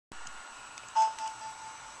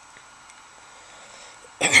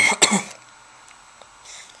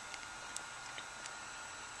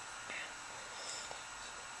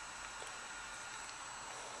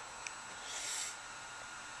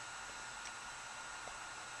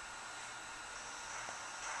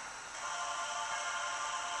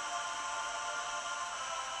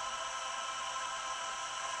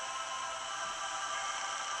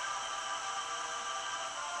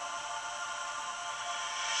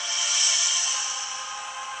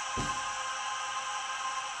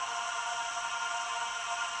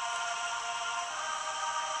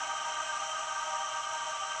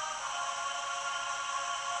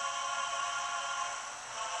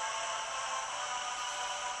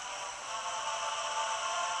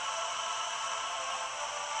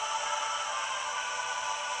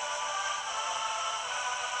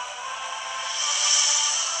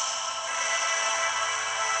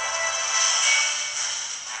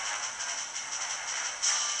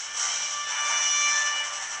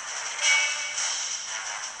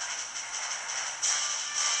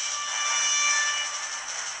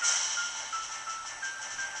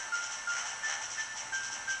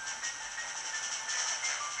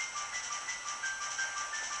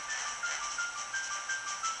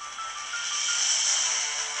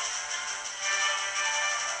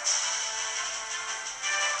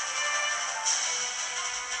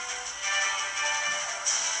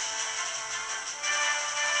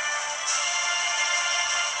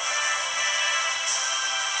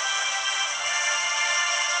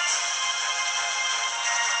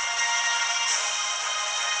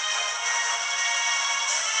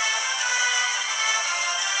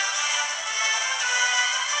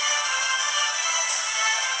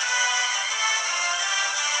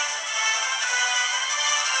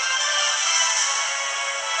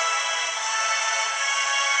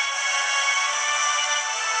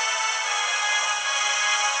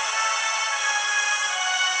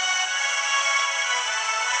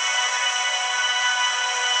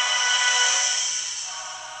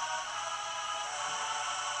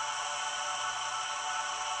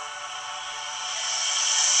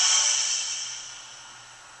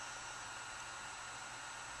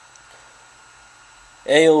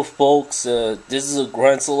Ayo folks, this is a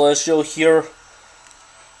Grand Celestial here.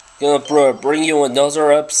 Gonna bring you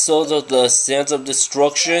another episode of the Sands of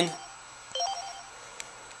Destruction.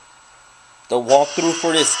 The walkthrough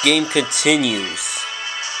for this game continues.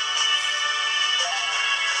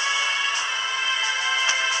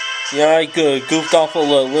 Yeah, I goofed off a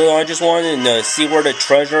little. I just wanted to see where the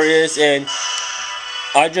treasure is, and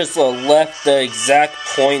I just left the exact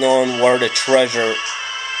point on where the treasure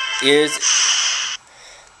is.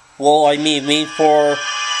 Well, I mean for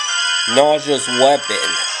Nausea's weapon.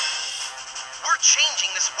 We're changing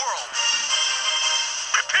this world.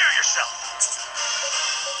 Prepare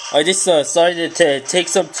yourself. I just decided to take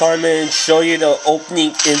some time and show you the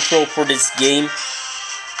opening intro for this game.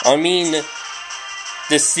 I mean,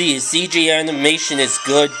 the CG animation is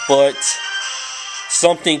good, but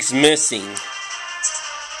something's missing.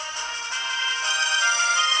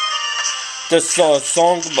 This song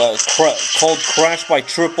called Crash by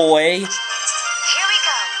AAA. Here we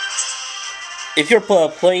go. If you're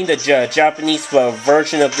playing the Japanese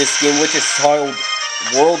version of this game, which is titled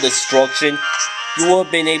World Destruction, you will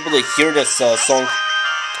have been able to hear this song.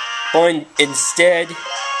 But instead,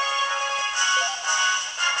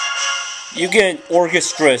 you get an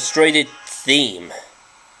orchestrated theme.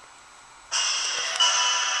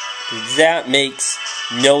 That makes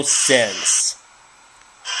no sense.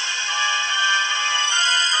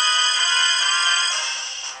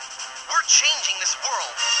 Changing this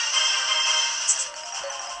world.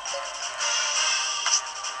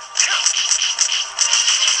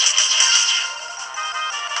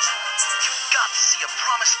 You've got to see a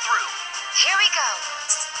promise through. Here we go.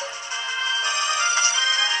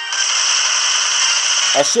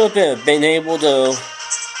 I should have been able to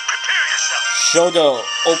show the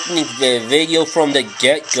opening video from the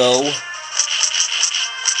get-go.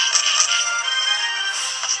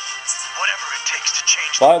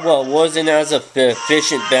 But well, wasn't as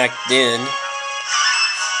efficient back then.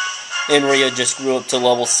 And Rio just grew up to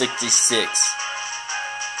level 66.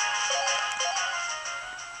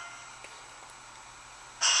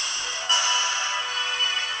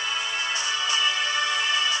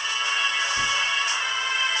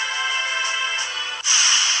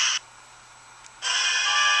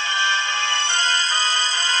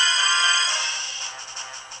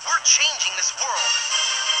 We're changing this world.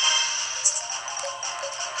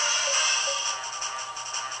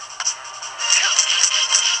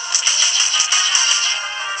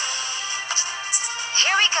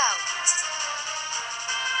 Here we go.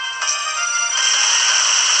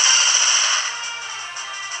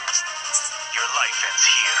 life ends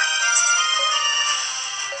here.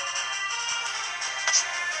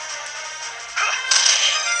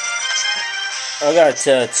 I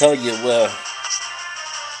gotta tell you,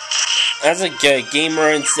 as a gamer,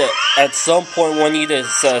 at some point when you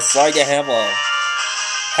decide to have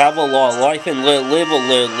a lot of life and live a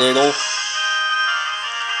little,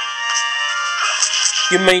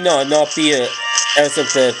 you may not be as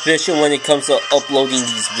efficient when it comes to uploading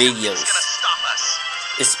these videos,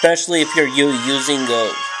 especially if you're using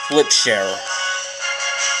a flip share.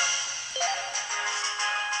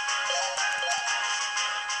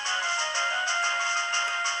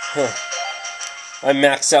 I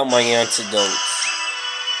maxed out my antidotes.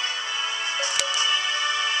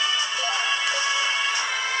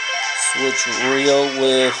 Switch Rio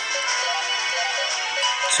with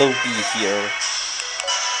Topi here.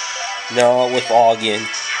 No, with Ogden.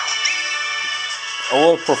 I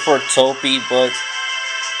would prefer Topi, but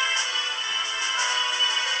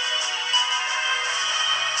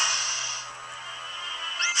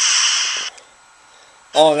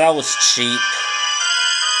oh, that was cheap.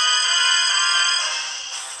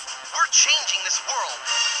 We're changing this world.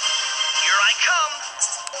 Here I come.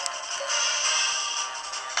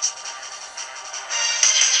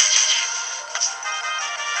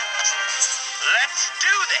 Let's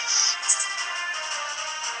do this.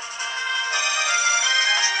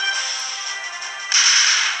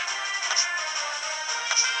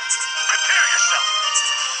 Prepare yourself.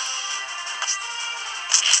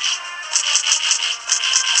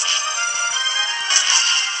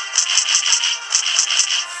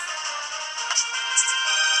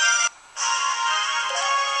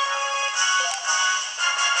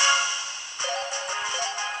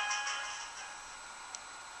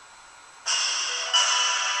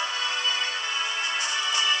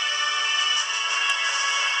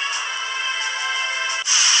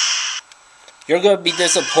 You're gonna be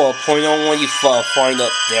disappointed when you find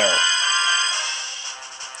up there.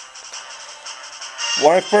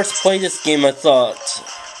 When I first played this game, I thought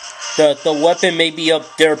the weapon may be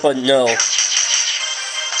up there, but no.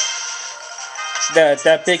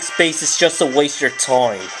 That big space is just a waste of your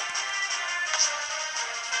time.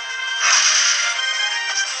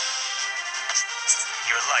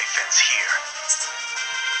 Your life ends here.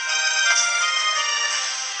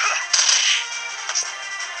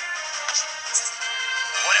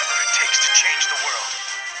 Whatever it takes to change the world.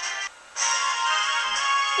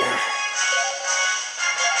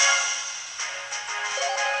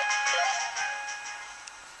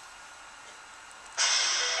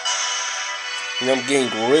 And I'm getting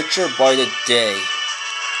richer by the day.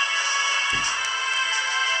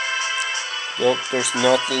 Nope, there's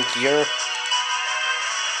nothing here.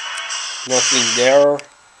 Nothing there.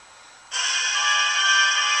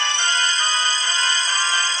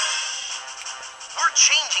 We're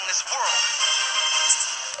changing this world.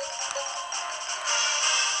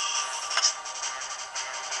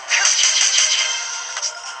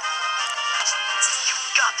 You've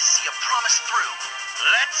got to see a promise through.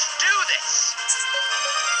 Let's do this.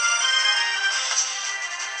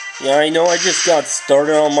 Yeah, I know I just got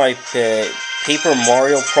started on my Paper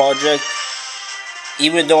Mario project.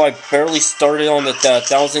 Even though I barely started on the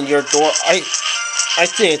 1,000-year door, I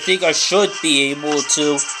think I should be able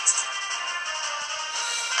to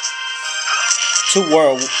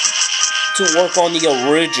work on the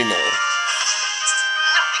original.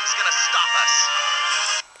 Nothing's gonna stop us.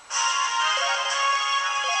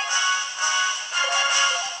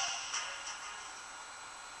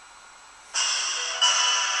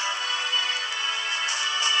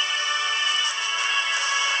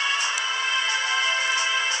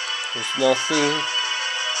 There's nothing.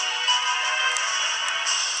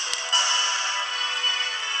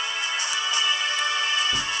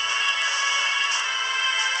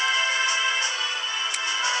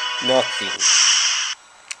 Nothing.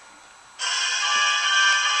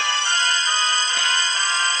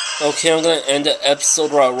 Okay, I'm gonna end the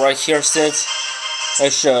episode right here since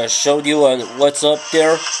I showed you what's up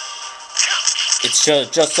there. It's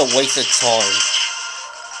just a waste of time.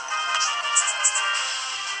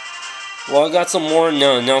 Well, I got some more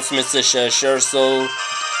announcements to share, so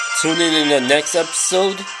tune in the next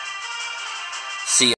episode.